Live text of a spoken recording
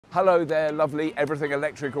Hello there, lovely Everything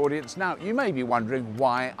Electric audience. Now, you may be wondering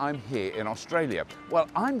why I'm here in Australia. Well,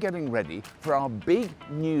 I'm getting ready for our big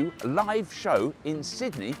new live show in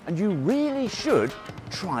Sydney, and you really should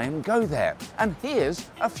try and go there. And here's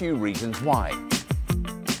a few reasons why.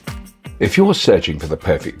 If you're searching for the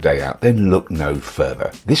perfect day out, then look no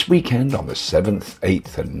further. This weekend on the 7th,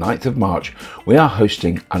 8th and 9th of March, we are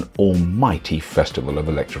hosting an almighty festival of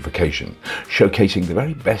electrification, showcasing the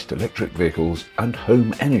very best electric vehicles and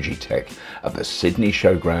home energy tech at the Sydney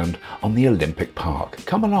Showground on the Olympic Park.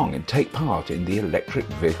 Come along and take part in the electric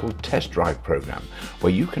vehicle test drive program,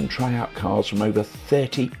 where you can try out cars from over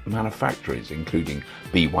 30 manufacturers, including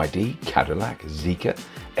BYD, Cadillac, Zeekr,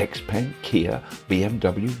 Xpeng, Kia,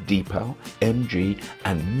 BMW, Deepal, MG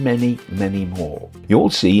and many, many more. You'll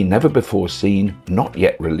see never before seen, not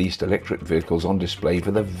yet released electric vehicles on display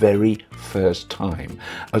for the very first time,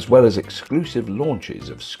 as well as exclusive launches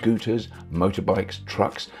of scooters, motorbikes,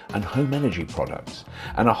 trucks and home energy products,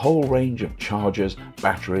 and a whole range of chargers,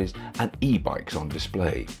 batteries and e-bikes on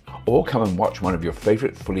display. Or come and watch one of your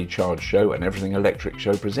favourite fully charged show and everything electric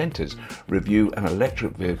show presenters review an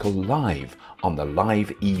electric vehicle live on the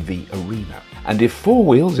Live EV Arena. And if four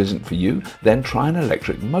wheels isn't for you, then try an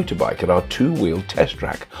electric motorbike at our two-wheel test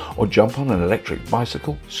track, or jump on an electric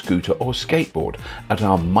bicycle, scooter or skateboard at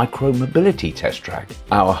our micro-mobility test track.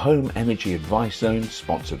 Our home energy advice zone,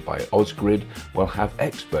 sponsored by Ausgrid, will have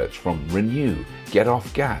experts from Renew, Get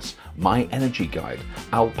Off Gas, My Energy Guide,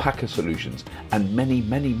 Alpaca Solutions and many,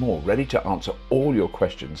 many more, ready to answer all your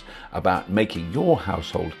questions about making your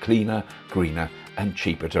household cleaner, greener and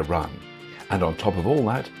cheaper to run. And on top of all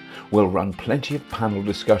that, we'll run plenty of panel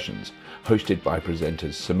discussions hosted by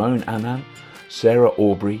presenters Simone Annan, Sarah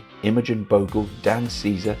Aubrey, Imogen Bogle, Dan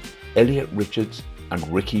Caesar, Elliot Richards and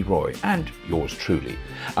Ricky Roy, and yours truly.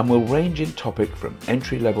 And we'll range in topic from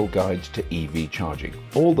entry-level guides to EV charging,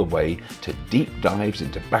 all the way to deep dives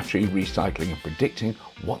into battery recycling and predicting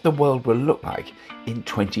what the world will look like in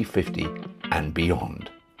 2050 and beyond.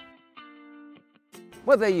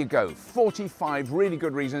 Well, there you go, 45 really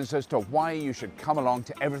good reasons as to why you should come along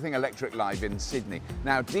to Everything Electric Live in Sydney.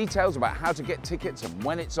 Now, details about how to get tickets and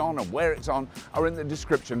when it's on and where it's on are in the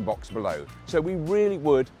description box below. So we really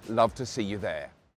would love to see you there.